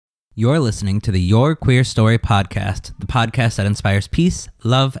You're listening to the Your Queer Story podcast, the podcast that inspires peace,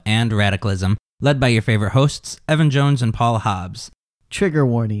 love, and radicalism, led by your favorite hosts, Evan Jones and Paul Hobbs. Trigger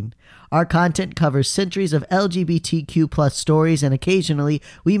warning. Our content covers centuries of LGBTQ+ stories, and occasionally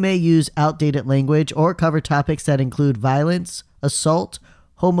we may use outdated language or cover topics that include violence, assault,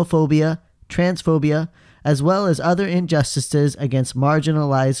 homophobia, transphobia, as well as other injustices against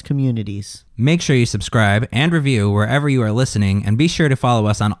marginalized communities. Make sure you subscribe and review wherever you are listening, and be sure to follow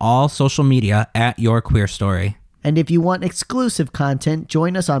us on all social media at Your Queer Story. And if you want exclusive content,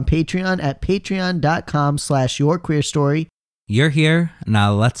 join us on Patreon at patreon.com/yourqueerstory. You're here,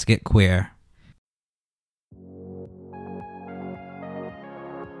 now let's get queer.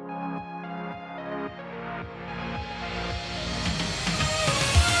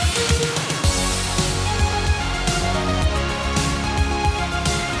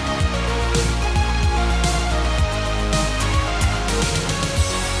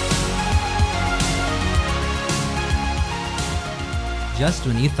 Just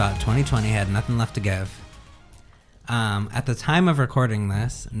when you thought 2020 had nothing left to give. At the time of recording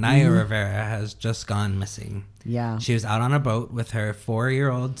this, Naya Rivera has just gone missing. Yeah. She was out on a boat with her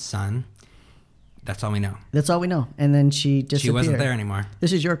 4-year-old son. That's all we know. That's all we know. And then she disappeared. She wasn't there anymore.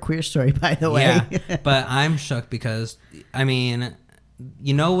 This is Your Queer Story, by the way. Yeah, but I'm shook because, I mean,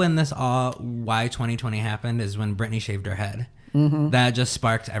 you know when why 2020 happened is when Britney shaved her head. Mm-hmm. That just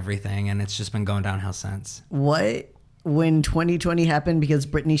sparked everything, and it's just been going downhill since. What? When 2020 happened because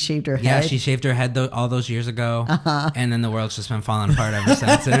Britney shaved her head? Yeah, she shaved her head all those years ago, and then the world's just been falling apart ever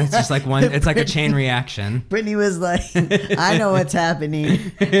since. And it's just like it's like a chain reaction. Britney was like, I know what's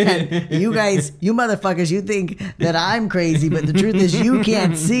happening. And you guys, you motherfuckers, you think that I'm crazy, but the truth is you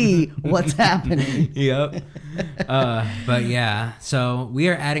can't see what's happening. Yep. But yeah, so we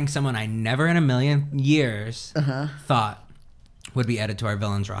are adding someone I never in a million years thought would be added to our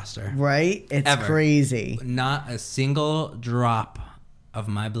villains roster. Right? It's ever. Crazy. Not a single drop of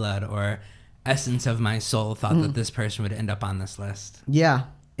my blood or essence of my soul thought that this person would end up on this list. Yeah.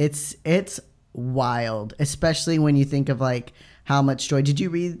 It's wild, especially when you think of like how much joy. Did you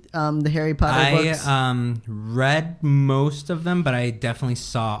read the Harry Potter books? I read most of them, but I definitely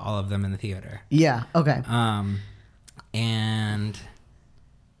saw all of them in the theater. Yeah. Okay. And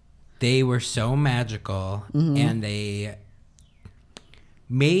they were so magical, and they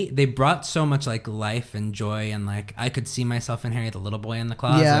brought so much like life and joy, and like I could see myself in Harry, the little boy in the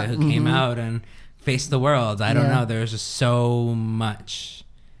closet who came out and faced the world. I don't know. There was just so much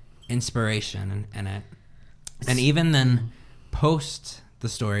inspiration in it. And even then, post the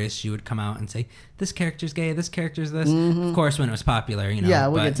stories, she would come out and say, "This character's gay. This character's this." Of course, when it was popular, you know. Yeah,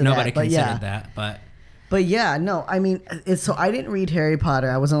 we'll but get to nobody that. But considered that. But yeah, no, I mean, so I didn't read Harry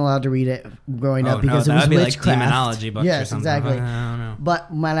Potter. I wasn't allowed to read it growing up because it was witchcraft. Like demonology books or something. Exactly. I don't know.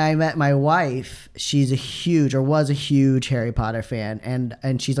 But when I met my wife, was a huge Harry Potter fan,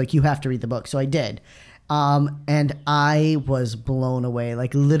 and she's like, you have to read the book. So I did. And I was blown away.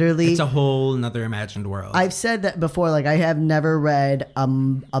 Like literally, it's a whole nother imagined world. I've said that before. Like I have never read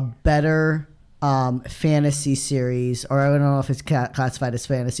a better fantasy series, or I don't know if it's classified as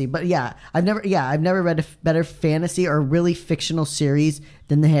fantasy, but I've never read a better fantasy or really fictional series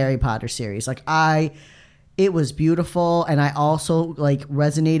than the Harry Potter series. Like it was beautiful, and I also like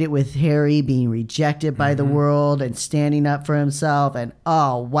resonated with Harry being rejected by the world and standing up for himself, and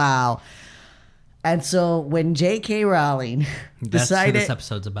oh wow. And so when J.K. Rowling decided, that's what this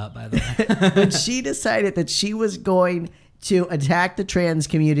episode's about, by the way. when she decided that she was going to attack the trans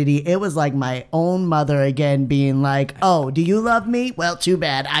community, it was like my own mother again being like, oh, do you love me? Well, too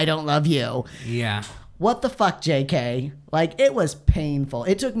bad. I don't love you. Yeah. What the fuck, JK? Like, it was painful.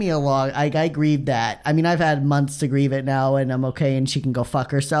 It took me I grieved that. I mean, I've had months to grieve it now, and I'm okay, and she can go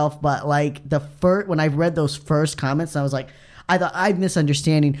fuck herself. But like when I read those first comments, I was like, I thought I'm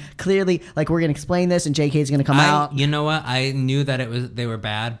misunderstanding. Clearly, like we're gonna explain this, and JK's gonna come out. You know what? I knew that they were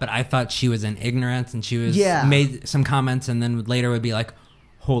bad, but I thought she was in ignorance, and she was made some comments, and then later would be like,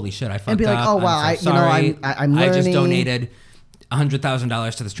 "Holy shit, I fucked up." And be like, "Oh wow, I'm learning. I just donated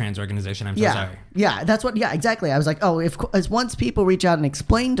 $100,000 to this trans organization. I'm so sorry." Yeah, that's what. Yeah, exactly. I was like, oh, as once people reach out and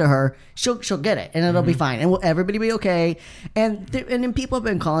explain to her, she'll get it, and it'll be fine, and everybody will be okay. And then people have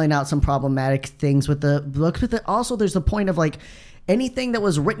been calling out some problematic things with the book, but also there's the point of like, anything that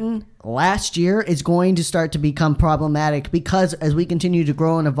was written last year is going to start to become problematic, because as we continue to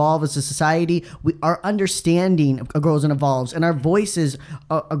grow and evolve as a society, our understanding grows and evolves, and our voices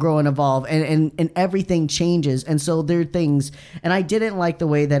grow and evolve, and everything changes. And so there are things, and I didn't like the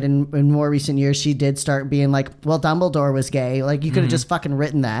way that in more recent years she did start being like, well, Dumbledore was gay. Like, you could have just fucking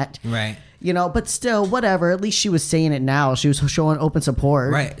written that. Right. You know, but still, whatever. At least she was saying it now. She was showing open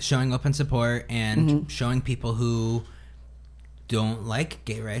support. Right. Showing open support and showing people who don't like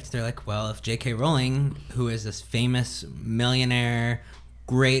gay rights. They're like, well, if J.K. Rowling, who is this famous millionaire,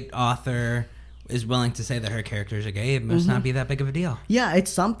 great author, is willing to say that her characters are gay, it must not be that big of a deal. Yeah,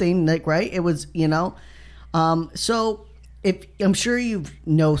 it's something, like, right? It was, you know. So if I'm sure you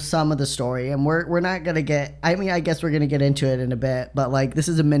know some of the story, and we're not gonna get. I mean, I guess we're gonna get into it in a bit, but like, this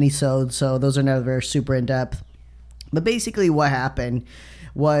is a mini-sode, so those are never super in depth. But basically, what happened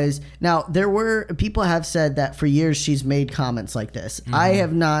was, now there were people have said that for years she's made comments like this. I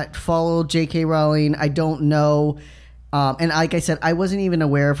have not followed J.K. Rowling. I don't know. And like I said, I wasn't even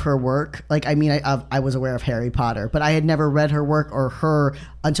aware of her work. Like, I mean, I was aware of Harry Potter, but I had never read her work or her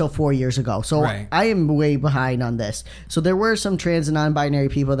until 4 years ago. So I am way behind on this. So there were some trans and non-binary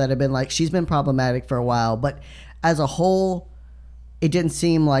people that have been like, she's been problematic for a while, but as a whole, it didn't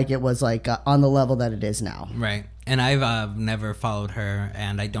seem like it was like on the level that it is now. Right. And I've never followed her,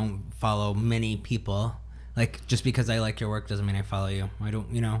 and I don't follow many people. Like, just because I like your work doesn't mean I follow you. I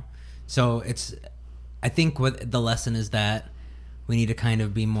don't, you know. So it's, I think what the lesson is that we need to kind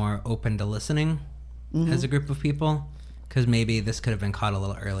of be more open to listening as a group of people, because maybe this could have been caught a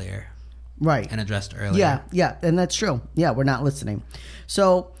little earlier. Right. And addressed earlier. Yeah, and that's true. Yeah, we're not listening.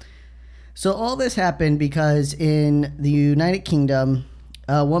 So all this happened because in the United Kingdom,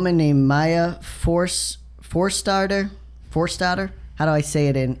 a woman named Maya Forstater. How do I say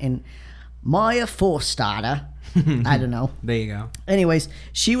it in Maya Forstater? I don't know. There you go. Anyways,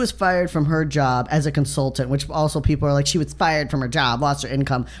 she was fired from her job as a consultant, which also people are like, she was fired from her job, lost her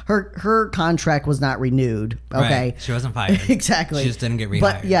income. Her contract was not renewed. Okay. Right. She wasn't fired. Exactly. She just didn't get rehired.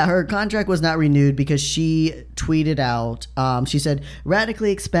 But yeah, her contract was not renewed because she tweeted out, she said,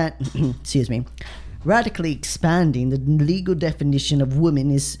 radically expanding the legal definition of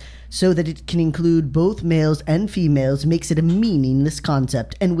woman is so that it can include both males and females makes it a meaningless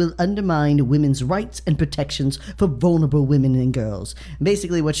concept and will undermine women's rights and protections for vulnerable women and girls.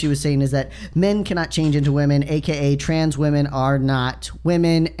 Basically, what she was saying is that men cannot change into women, aka trans women are not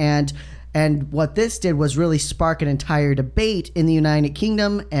women, and what this did was really spark an entire debate in the United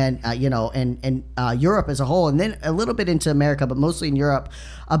Kingdom and Europe as a whole, and then a little bit into America, but mostly in Europe,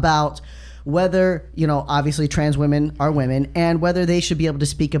 about whether, obviously trans women are women and whether they should be able to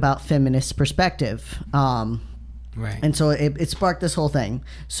speak about feminist perspective. Right. And so it sparked this whole thing.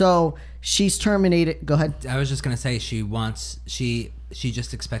 So she's terminated. Go ahead. I was just going to say she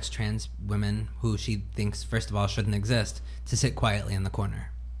just expects trans women who she thinks, first of all, shouldn't exist, to sit quietly in the corner.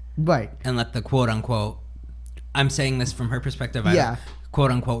 Right. And let the quote unquote, I'm saying this from her perspective,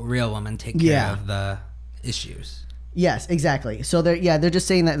 quote unquote real woman take care of the issues. Yes, exactly. So they're just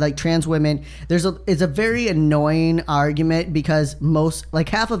saying that like trans women, it's a very annoying argument because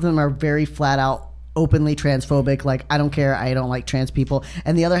half of them are very flat out openly transphobic, like I don't care, I don't like trans people,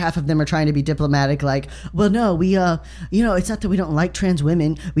 and the other half of them are trying to be diplomatic, like, well, no, we it's not that we don't like trans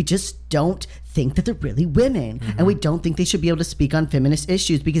women, we just don't think that they're really women, and we don't think they should be able to speak on feminist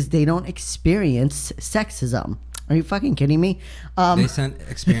issues because they don't experience sexism. Are you fucking kidding me? They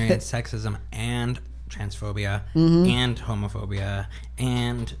experience sexism and transphobia and homophobia,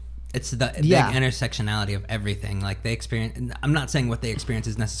 and it's the big intersectionality of everything. Like they experience, I'm not saying what they experience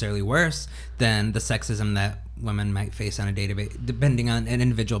is necessarily worse than the sexism that women might face on a day-to-day, depending on an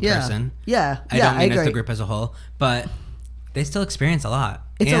individual person. I don't mean agree. as the group as a whole, but they still experience a lot.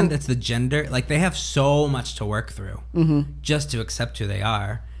 It's the gender, like they have so much to work through just to accept who they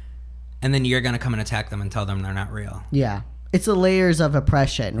are, and then you're gonna come and attack them and tell them they're not real. Yeah. It's the layers of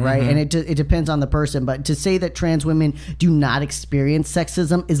oppression, right? And it depends on the person. But to say that trans women do not experience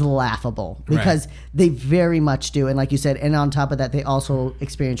sexism is laughable because they very much do. And like you said, and on top of that, they also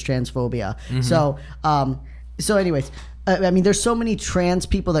experience transphobia. So anyways, I mean, there's so many trans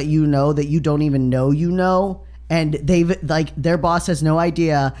people that you don't even know. And their boss has no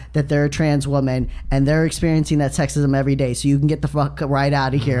idea that they're a trans woman and they're experiencing that sexism every day. So you can get the fuck right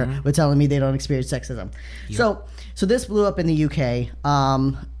out of here with telling me they don't experience sexism. Yep. So this blew up in the UK.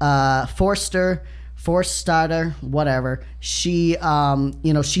 Forstater, whatever. She,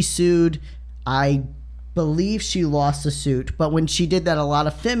 she sued. I believe she lost the suit. But when she did that, a lot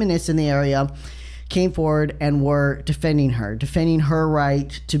of feminists in the area came forward and were defending her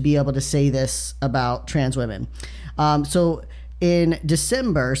right to be able to say this about trans women. So in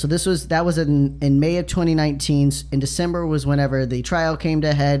December, so that was in May of 2019. In December was whenever the trial came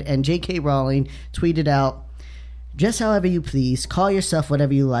to a head, and J.K. Rowling tweeted out, "Dress however you please, call yourself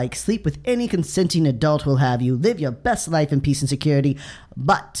whatever you like, sleep with any consenting adult who'll have you, live your best life in peace and security,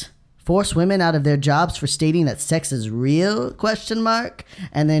 but force women out of their jobs for stating that sex is real, ?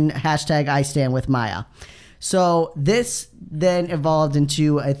 And then hashtag I stand with Maya." So this then evolved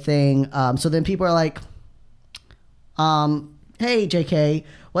into a thing. So then people are like, hey, JK,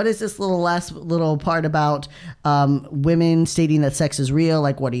 what is this last little part about women stating that sex is real?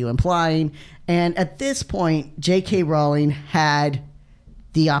 Like, what are you implying? And at this point, JK Rowling had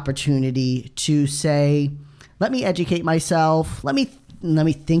the opportunity to say, let me educate myself. Let me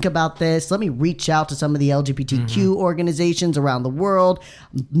think about this. Let me reach out to some of the LGBTQ organizations around the world.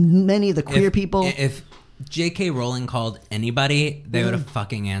 Many of the queer people. If JK Rowling called anybody, they would have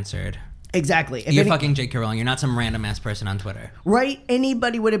fucking answered. Exactly. You're fucking J.K. Rowling. You're not some random ass person on Twitter. Right?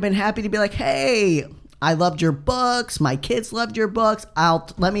 Anybody would have been happy to be like, hey, I loved your books. My kids loved your books.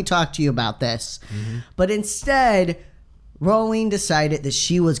 Let me talk to you about this. Mm-hmm. But instead, Rowling decided that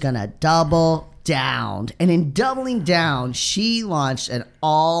she was going to double down. And in doubling down, she launched an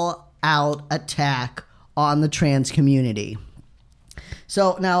all-out attack on the trans community.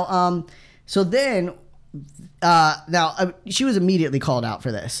 So now, she was immediately called out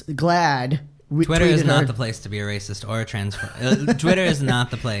for this. GLAAD Twitter is not the place to be a racist or a transphobe. Twitter is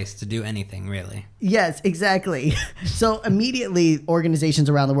not the place to do anything, really. Yes, exactly. So immediately, organizations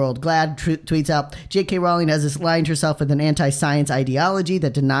around the world, GLAAD tweets out, J.K. Rowling has aligned herself with an anti-science ideology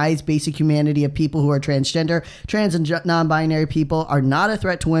that denies basic humanity of people who are transgender. Trans and non-binary people are not a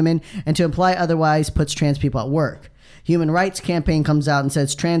threat to women, and to imply otherwise puts trans people at work. Human Rights Campaign comes out and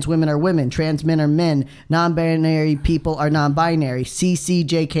says trans women are women, trans men are men, non-binary people are non-binary. CC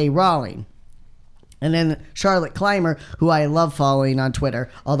J.K. Rowling. And then Charlotte Clymer, who I love following on Twitter,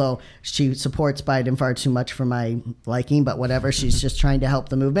 although she supports Biden far too much for my liking, but whatever, she's just trying to help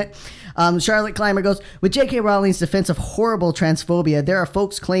the movement. Charlotte Clymer goes, with J.K. Rowling's defense of horrible transphobia, there are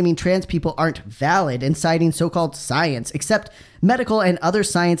folks claiming trans people aren't valid and citing so-called science, except medical and other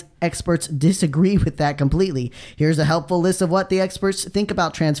science experts disagree with that completely. Here's a helpful list of what the experts think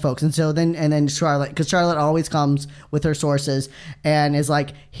about trans folks. And then Charlotte, because Charlotte always comes with her sources and is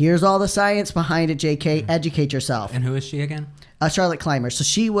like, here's all the science behind it, JK, educate yourself. And who is she again? Charlotte Clymer. So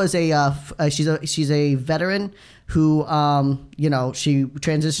she was she's a veteran who, she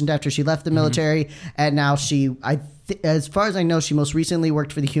transitioned after she left the military. And now as far as I know, she most recently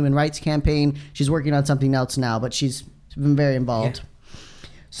worked for the Human Rights Campaign. She's working on something else now, but she's been very involved. Yeah.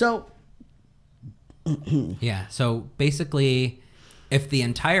 So, yeah. So basically, if the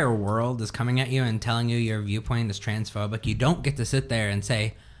entire world is coming at you and telling you your viewpoint is transphobic, you don't get to sit there and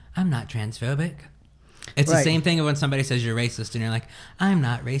say, I'm not transphobic. It's the same thing when somebody says you're racist and you're like, I'm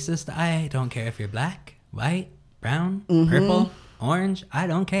not racist. I don't care if you're black, white, brown, purple, orange. I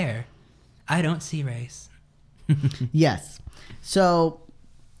don't care. I don't see race. Yes. So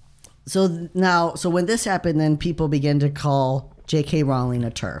when this happened, then people began to call J.K. Rowling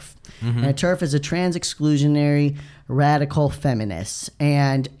a TERF. Mm-hmm. And a TERF is a trans exclusionary radical feminist.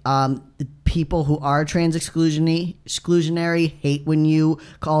 And people who are trans exclusionary hate when you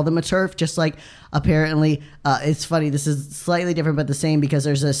call them a TERF. Just like apparently, it's funny, this is slightly different but the same, because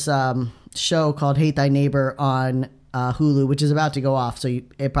there's this show called Hate Thy Neighbor on Hulu, which is about to go off, so you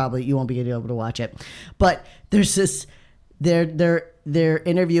won't be able to watch it. But there's this, they're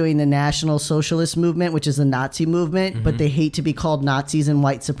interviewing the National Socialist Movement, which is the Nazi movement, but they hate to be called Nazis and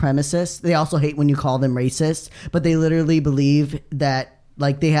white supremacists. They also hate when you call them racist, but they literally believe that,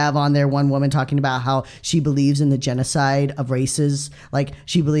 like, they have on there one woman talking about how she believes in the genocide of races. Like,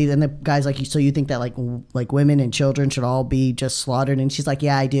 she believes, and the guy's like, so you think that like women and children should all be just slaughtered? And she's like,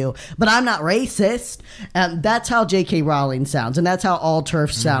 yeah, I do, but I'm not racist. That's how J.K. Rowling sounds, and that's how all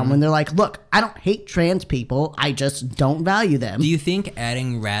TERFs sound when they're like, look, I don't hate trans people, I just don't value them. Do you think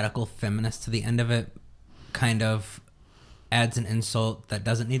adding radical feminist to the end of it kind of adds an insult that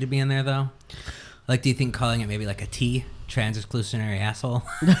doesn't need to be in there, though? Like, do you think calling it maybe like a T, trans exclusionary asshole?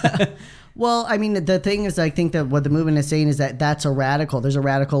 Well, I mean, the thing is, I think that what the movement is saying is that that's a radical. There's a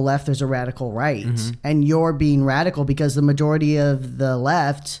radical left, there's a radical right. And you're being radical because the majority of the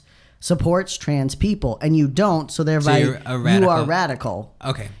left supports trans people and you don't, so thereby you are radical.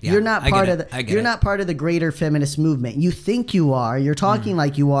 Okay. Yeah, you're not part not part of the greater feminist movement. You think you are, you're talking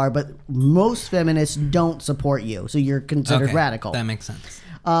like you are, but most feminists don't support you, so you're considered radical. That makes sense.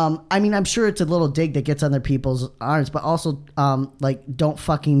 I mean, I'm sure it's a little dig that gets under people's arms, but also, like, don't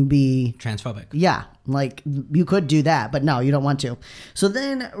fucking be transphobic. Yeah, like, you could do that, but no, you don't want to. So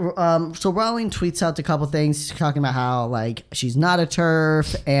then, so Rowling tweets out a couple things talking about how, like, she's not a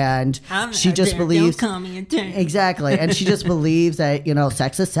TERF, and she just believes... Don't call me a TERF. Exactly, and she just believes that, you know,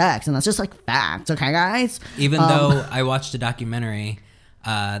 sex is sex, and that's just, like, facts, okay, guys? Even though I watched a documentary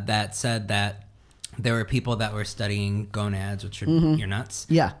that said that there were people that were studying gonads, which are your nuts.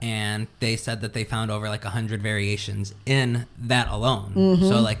 Yeah. And they said that they found over, like, 100 variations in that alone.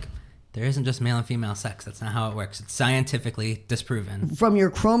 So, like... There isn't just male and female sex. That's not how it works. It's scientifically disproven. From your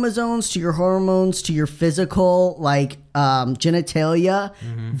chromosomes to your hormones to your physical, like, genitalia,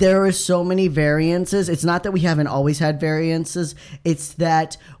 there are so many variances. It's not that we haven't always had variances. It's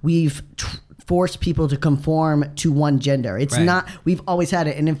that we've forced people to conform to one gender. It's not, we've always had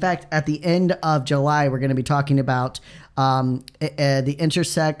it. And in fact, at the end of July, we're going to be talking about the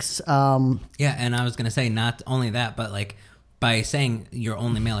intersex. Yeah, and I was going to say, not only that, but, like, by saying you're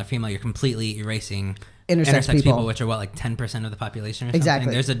only male or female, you're completely erasing intersex people, which are what, like 10% of the population or something?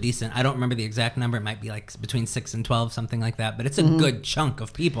 Exactly. There's a decent, I don't remember the exact number. It might be like between 6 and 12, something like that. But it's a good chunk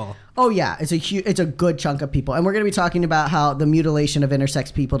of people. Oh yeah, it's a good chunk of people. And we're going to be talking about how the mutilation of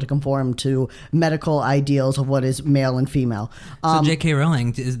intersex people to conform to medical ideals of what is male and female. So J.K.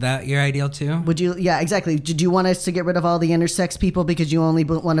 Rowling, is that your ideal too? Would you? Yeah, exactly. Did you want us to get rid of all the intersex people because you only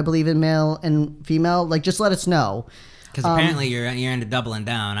want to believe in male and female? Like, just let us know. Because apparently you're into doubling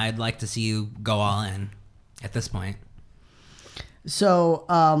down. I'd like to see you go all in at this point. So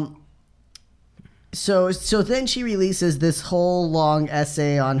then she releases this whole long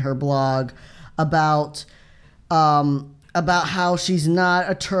essay on her blog about how she's not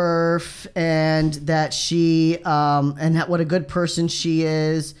a TERF and that she what a good person she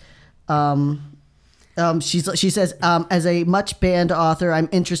is. She says, as a much banned author, I'm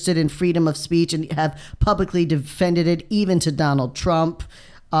interested in freedom of speech and have publicly defended it, even to Donald Trump.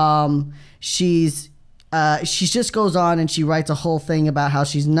 She just goes on and she writes a whole thing about how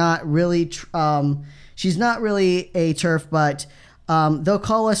she's not really a TERF, but they'll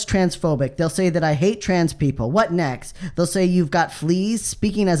call us transphobic. They'll say that I hate trans people. What next? They'll say you've got fleas.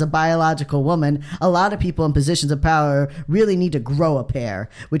 Speaking as a biological woman, a lot of people in positions of power really need to grow a pair,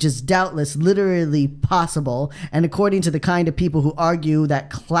 which is doubtless literally possible. And according to the kind of people who argue that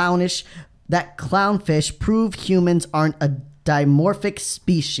clownfish prove humans aren't a dimorphic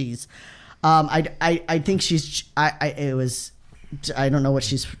species. I think I don't know what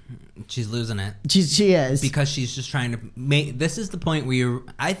she's losing it. She is. Because she's just trying to make... This is the point where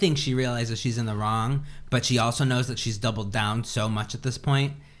I think she realizes she's in the wrong, but she also knows that she's doubled down so much at this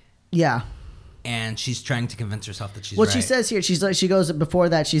point. Yeah. And she's trying to convince herself that she's right. She says here, she goes before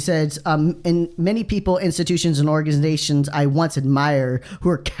that, she says, in many people, institutions, and organizations I once admired who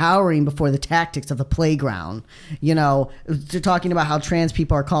are cowering before the tactics of the playground. You know, they're talking about how trans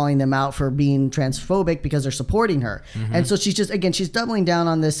people are calling them out for being transphobic because they're supporting her. And so she's just, again, she's doubling down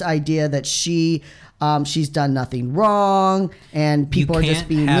on this idea that she's done nothing wrong and people are just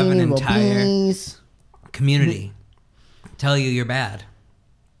being mean and beanies. Community tell you you're bad.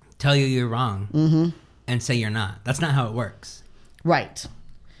 Tell you you're wrong and say you're not. That's not how it works. Right.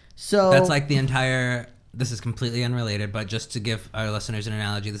 So that's like the entire... This is completely unrelated, but just to give our listeners an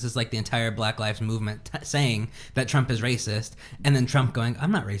analogy, this is like the entire Black Lives Movement saying that Trump is racist, and then Trump going,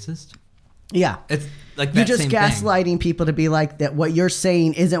 I'm not racist. Yeah. It's like that. You're just same gaslighting thing. people to be like that what you're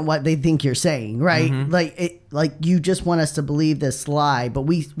saying isn't what they think you're saying, right? Like you just want us to believe this lie, but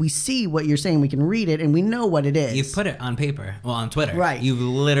we see what you're saying, we can read it and we know what it is. You've put it on paper. Well, on Twitter. Right. You've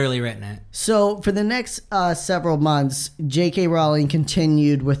literally written it. So for the next several months, J.K. Rowling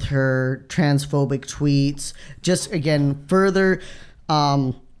continued with her transphobic tweets, just again further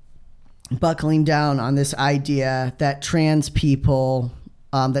buckling down on this idea that trans people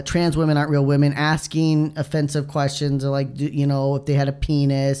that trans women aren't real women, asking offensive questions like, you know, if they had a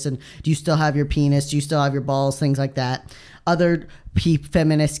penis and do you still have your penis? Do you still have your balls? Things like that. Other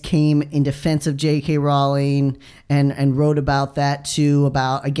feminists came in defense of J.K. Rowling and wrote about that too,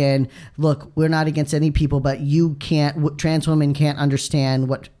 about, again, look, we're not against any people, but trans women can't understand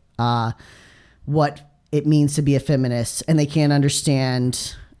what it means to be a feminist, and they can't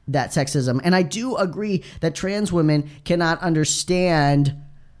understand that sexism. And I do agree that trans women cannot understand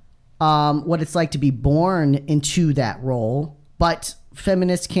what it's like to be born into that role, but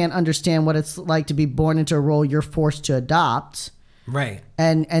feminists can't understand what it's like to be born into a role you're forced to adopt. Right.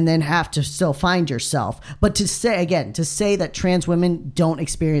 And then have to still find yourself. But to say that trans women don't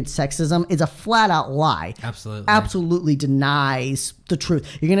experience sexism is a flat out lie. Absolutely denies the truth.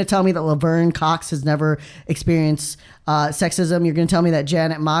 You're going to tell me that Laverne Cox has never experienced sexism? You're going to tell me that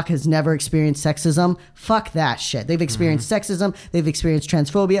Janet Mock has never experienced sexism? Fuck that shit. They've experienced sexism. They've experienced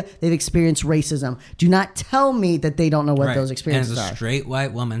transphobia. They've experienced racism. Do not tell me that they don't know what those experiences are. As a straight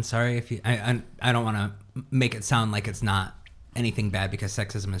white woman, sorry if you, I don't want to make it sound like it's not anything bad because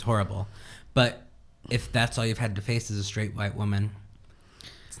sexism is horrible, but if that's all you've had to face as a straight white woman,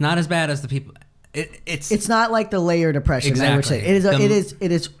 it's not as bad as the people. It's not like the layered oppression. Exactly. I would say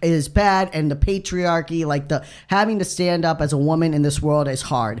it is bad, and the patriarchy, like the having to stand up as a woman in this world is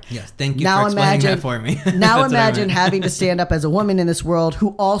hard. Yes, thank you for explaining that for me. Now imagine having to stand up as a woman in this world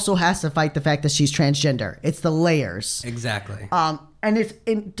who also has to fight the fact that she's transgender. It's the layers. Exactly. And it's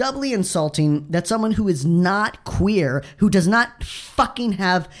doubly insulting that someone who is not queer, who does not fucking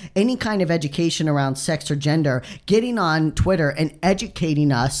have any kind of education around sex or gender, getting on Twitter and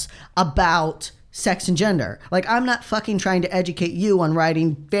educating us about sex and gender. Like, I'm not fucking trying to educate you on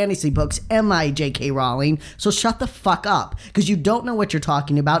writing fantasy books, am I, J.K. Rowling? So shut the fuck up, because you don't know what you're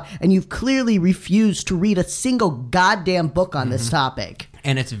talking about, and you've clearly refused to read a single goddamn book on this topic.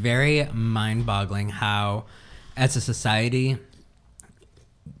 And it's very mind-boggling how, as a society,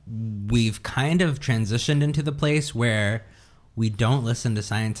 we've kind of transitioned into the place where we don't listen to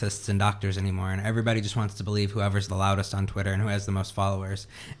scientists and doctors anymore, and everybody just wants to believe whoever's the loudest on Twitter and who has the most followers,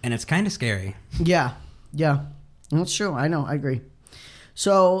 and it's kind of scary. Yeah, that's true. I know, I agree.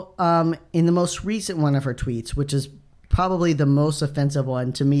 So in the most recent one of her tweets, which is probably the most offensive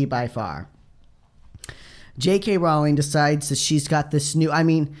one to me by far, J.K. Rowling decides that she's got this new,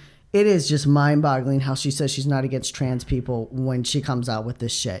 it is just mind-boggling how she says she's not against trans people when she comes out with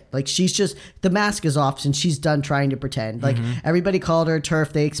this shit. Like, she's just, the mask is off and she's done trying to pretend. Like, everybody called her a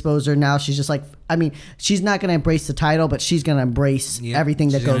TERF, they exposed her. Now she's just like, she's not going to embrace the title, but she's going to embrace everything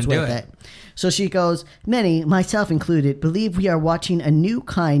that goes with it. So she goes, many, myself included, believe we are watching a new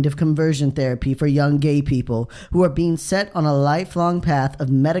kind of conversion therapy for young gay people who are being set on a lifelong path of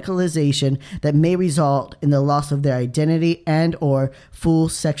medicalization that may result in the loss of their identity and or full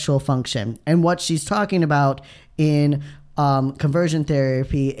sexual function. And what she's talking about in conversion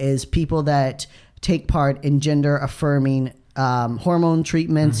therapy is people that take part in gender affirming hormone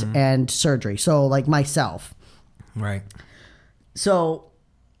treatments and surgery. So like myself. Right. So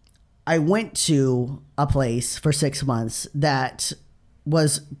I went to a place for 6 months that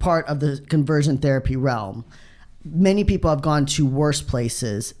was part of the conversion therapy realm. Many people have gone to worse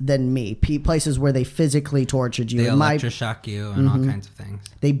places than me, places where they physically tortured you. They electroshock you and all kinds of things.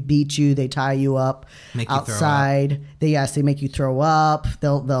 They beat you. They tie you up outside. They make you throw up.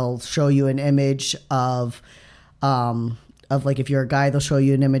 They'll show you an image of like, if you're a guy, they'll show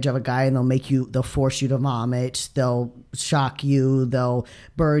you an image of a guy and they'll force you to vomit. They'll shock you. They'll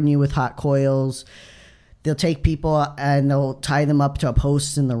burn you with hot coils. They'll take people and they'll tie them up to a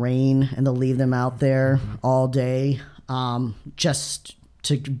post in the rain and they'll leave them out there all day just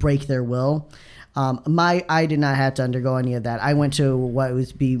to break their will. I did not have to undergo any of that. I went to what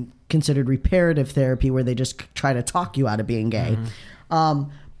would be considered reparative therapy, where they just try to talk you out of being gay.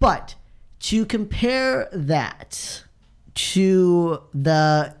 But to compare that to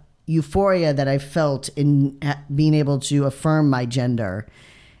the euphoria that I felt in being able to affirm my gender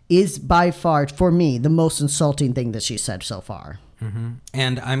is by far, for me, the most insulting thing that she said so far.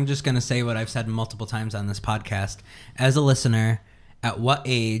 And I'm just going to say what I've said multiple times on this podcast. As a listener, at what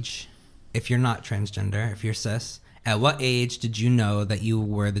age, if you're not transgender, if you're cis, at what age did you know that you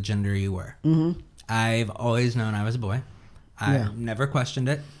were the gender you were? I've always known I was a boy. I've never questioned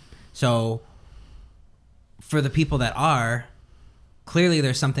it. So for the people that are, clearly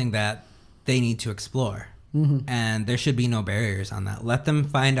there's something that they need to explore. And there should be no barriers on that. Let them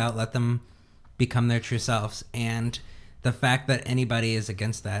find out, let them become their true selves. And the fact that anybody is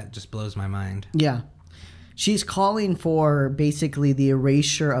against that just blows my mind. Yeah. She's calling for basically the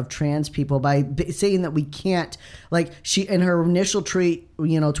erasure of trans people by saying that we can't, like, she, in her initial tweet,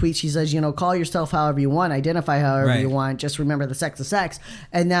 she says, call yourself however you want, identify however you want, just remember the sex is sex.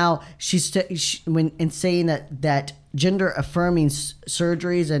 And now she's saying that gender affirming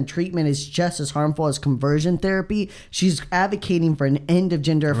surgeries and treatment is just as harmful as conversion therapy. She's advocating for an end of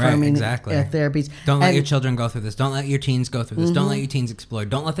gender affirming therapies. Don't let your children go through this. Don't let your teens go through this. Don't let your teens explore.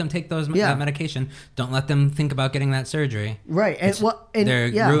 Don't let them take that medication. Don't let them think about getting that surgery. Right.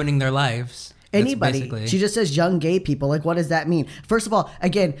 They're ruining their lives. Anybody. She just says young gay people. Like, what does that mean? First of all,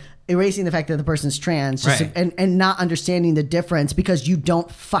 again, erasing the fact that the person's trans, just Right. and not understanding the difference because you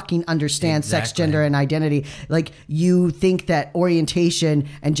don't fucking understand sex, Exactly. gender, and identity. Like, you think that orientation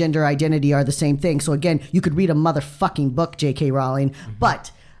and gender identity are the same thing. So again, you could read a motherfucking book, J.K. Rowling,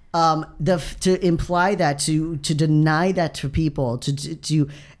 but to imply that, to deny that to people, to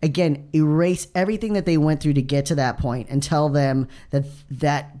again erase everything that they went through to get to that point, and tell them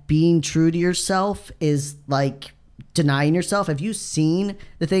that being true to yourself is like denying yourself. Have you seen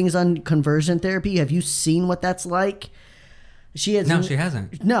the things on conversion therapy? Have you seen what that's like? She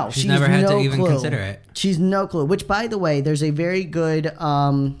hasn't. No, she's never had to even consider it. She's no clue. Which, by the way, there's a very good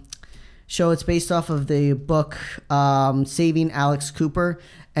show. It's based off of the book Saving Alex Cooper,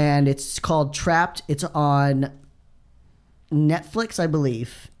 and it's called Trapped. It's on Netflix, I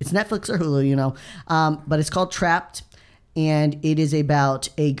believe. It's Netflix or Hulu, but it's called Trapped, and it is about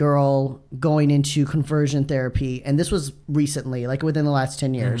a girl going into conversion therapy, and this was recently, like within the last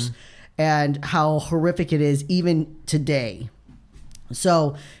 10 years, and how horrific it is even today.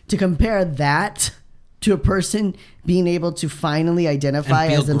 So to compare that to a person being able to finally identify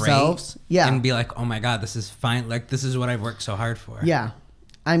as themselves, and be like, oh my God, this is fine. Like, this is what I've worked so hard for. Yeah.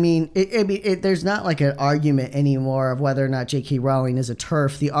 I mean, there's not like an argument anymore of whether or not J.K. Rowling is a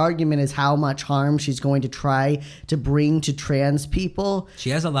TERF. The argument is how much harm she's going to try to bring to trans people.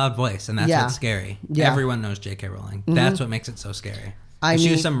 She has a loud voice, and that's what's scary. Yeah. Everyone knows J.K. Rowling. That's what makes it so scary. If she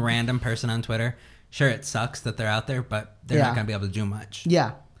was some random person on Twitter, sure, it sucks that they're out there, but they're not going to be able to do much.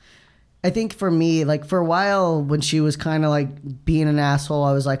 Yeah. I think for me, like for a while when she was kind of like being an asshole,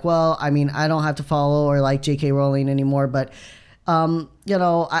 I was like, well, I mean, I don't have to follow or like J.K. Rowling anymore, but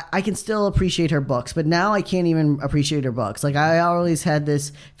I can still appreciate her books, but now I can't even appreciate her books. Like, I always had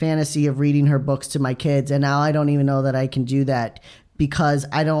this fantasy of reading her books to my kids, and now I don't even know that I can do that because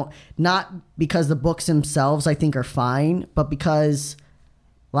not because the books themselves I think are fine, but because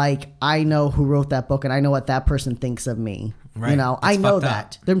like I know who wrote that book and I know what that person thinks of me. Right. I know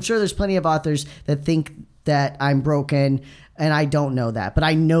that. I'm sure there's plenty of authors that think that I'm broken, and I don't know that, but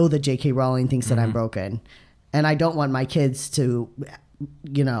I know that J.K. Rowling thinks that I'm broken. And I don't want my kids to,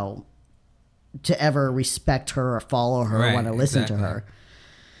 to ever respect her or follow her or want to listen to her.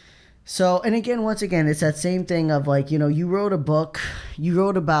 So, and again, once again, it's that same thing of like, you wrote a book, you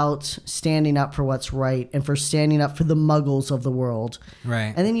wrote about standing up for what's right and for standing up for the muggles of the world.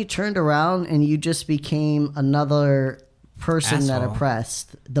 Right. And then you turned around and you just became another person that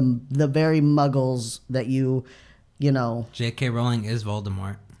oppressed the very muggles that you know. J.K. Rowling is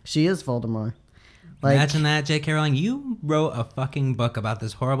Voldemort. She is Voldemort. Like, imagine that, J.K. Rowling. You wrote a fucking book about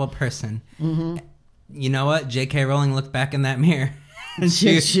this horrible person. Mm-hmm. You know what? J.K. Rowling looked back in that mirror. And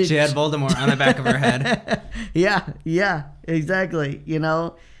she had Voldemort on the back of her head. Yeah, exactly.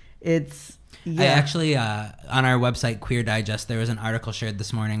 It's... Yeah. I actually, on our website, Queer Digest, there was an article shared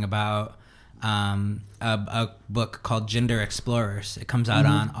this morning about a book called Gender Explorers. It comes out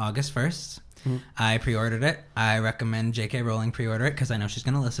on August 1st. Mm-hmm. I pre-ordered it. I recommend J.K. Rowling pre-order it because I know she's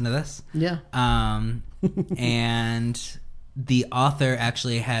going to listen to this. Yeah. And the author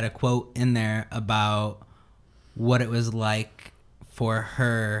actually had a quote in there about what it was like for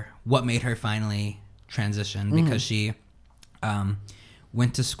her, what made her finally transition, because she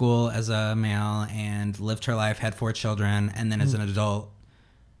went to school as a male and lived her life, had 4 children, and then as an adult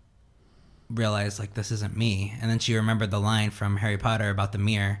realized, like, this isn't me. And then she remembered the line from Harry Potter about the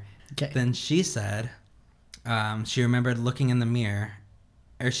mirror. Okay. Then she said she remembered looking in the mirror,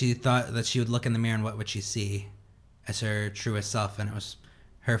 or she thought that she would look in the mirror and what would she see as her truest self, and it was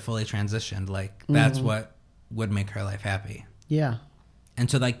her fully transitioned. Like, that's what would make her life happy. Yeah.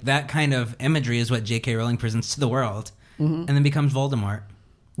 And so, like, that kind of imagery is what J.K. Rowling presents to the world, and then becomes Voldemort.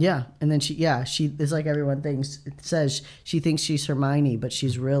 Yeah, and then she is like everyone says she thinks she's Hermione, but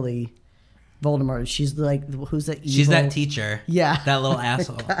she's really Voldemort. She's like, who's that evil? She's that teacher. Yeah. That little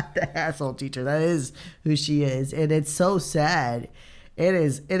asshole. The asshole teacher. That is who she is. And it's so sad. It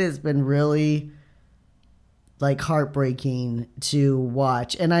has been really like heartbreaking to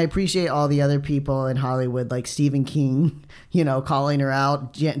watch. And I appreciate all the other people in Hollywood, like Stephen King, calling her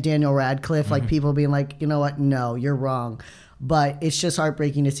out, Daniel Radcliffe, like people being like, you know what? No, you're wrong. But it's just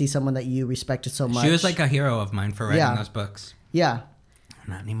heartbreaking to see someone that you respected so much. She was like a hero of mine for writing those books. Yeah.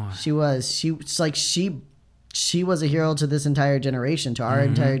 Not anymore. She was. She was a hero to this entire generation, to our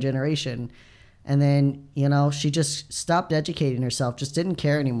entire generation. And then, she just stopped educating herself, just didn't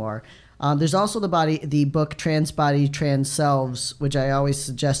care anymore. There's also the book Trans Body, Trans Selves, which I always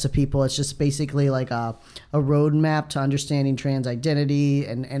suggest to people. It's just basically like a roadmap to understanding trans identity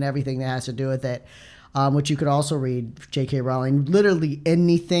and everything that has to do with it. which you could also read J.K. Rowling. Literally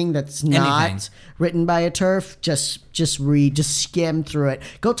anything that's not written by a TERF, just read, just skim through it.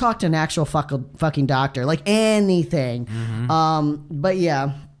 Go talk to an actual fucking doctor, like anything. But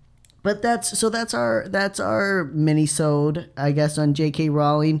yeah. But that's our mini-sode, I guess, on J.K.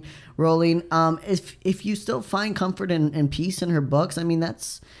 Rowling. If you still find comfort and peace in her books, I mean,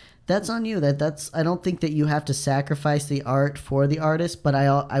 that's on you. I don't think that you have to sacrifice the art for the artist, but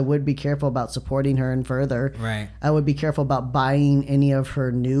I would be careful about supporting her and further. Right. I would be careful about buying any of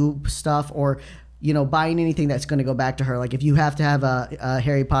her new stuff or buying anything that's going to go back to her. Like if you have to have a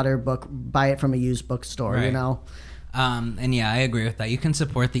Harry Potter book, buy it from a used bookstore. Right. And yeah, I agree with that. You can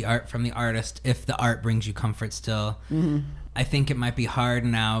support the art from the artist if the art brings you comfort still. I think it might be hard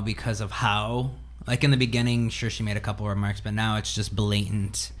now because of how, like in the beginning, sure, she made a couple remarks, but now it's just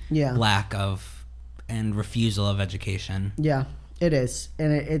blatant lack of and refusal of education. Yeah, it is.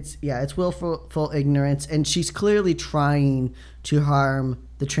 And it's willful ignorance. And she's clearly trying to harm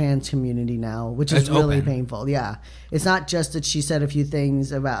the trans community now, which is really painful. Yeah. It's not just that she said a few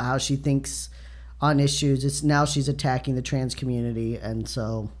things about how she thinks on issues. It's now she's attacking the trans community, and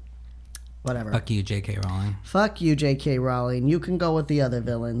so whatever. Fuck you, J.K. Rowling. Fuck you, J.K. Rowling. You can go with the other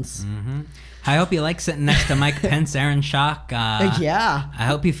villains. I hope you like sitting next to Mike Pence, Aaron Schock. Yeah. I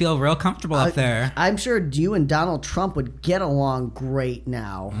hope you feel real comfortable up there. I'm sure you and Donald Trump would get along great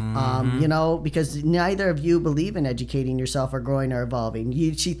now. Because neither of you believe in educating yourself or growing or evolving.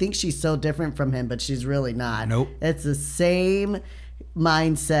 She thinks she's so different from him, but she's really not. Nope. It's the same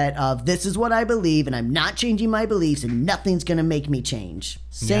mindset of this is what I believe and I'm not changing my beliefs and nothing's gonna make me change.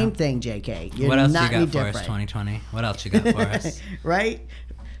 Same thing, JK. You're what else not you got for us 2020? What else you got for us? Right?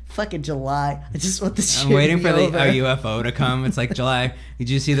 Fucking July. I just want this shit I'm waiting for a UFO to come. It's like July. Did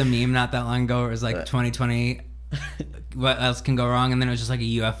you see the meme not that long ago? It was like 2020. What else can go wrong? And then it was just like a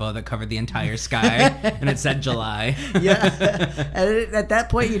UFO that covered the entire sky and it said July. Yeah. And at that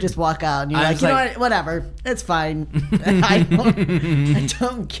point you just walk out and you're like, you know what? Whatever. It's fine. I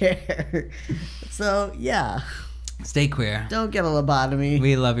don't care. So yeah. Stay queer. Don't get a lobotomy.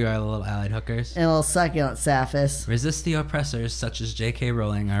 We love you, our little allied hookers. And a little succulent sapphis. Resist the oppressors such as J.K.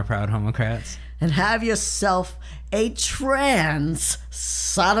 Rowling, our proud homocrats. And have yourself a trans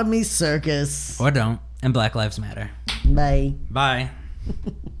sodomy circus. Or don't. And Black Lives Matter. Bye. Bye.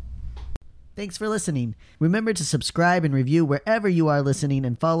 Thanks for listening. Remember to subscribe and review wherever you are listening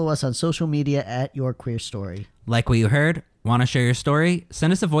and follow us on social media at Your Queer Story. Like what you heard? Want to share your story?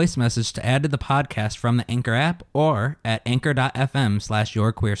 Send us a voice message to add to the podcast from the Anchor app or at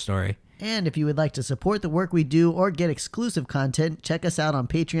anchor.fm/yourqueerstory. And if you would like to support the work we do or get exclusive content, check us out on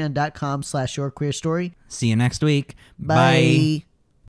patreon.com/yourqueerstory. See you next week. Bye. Bye.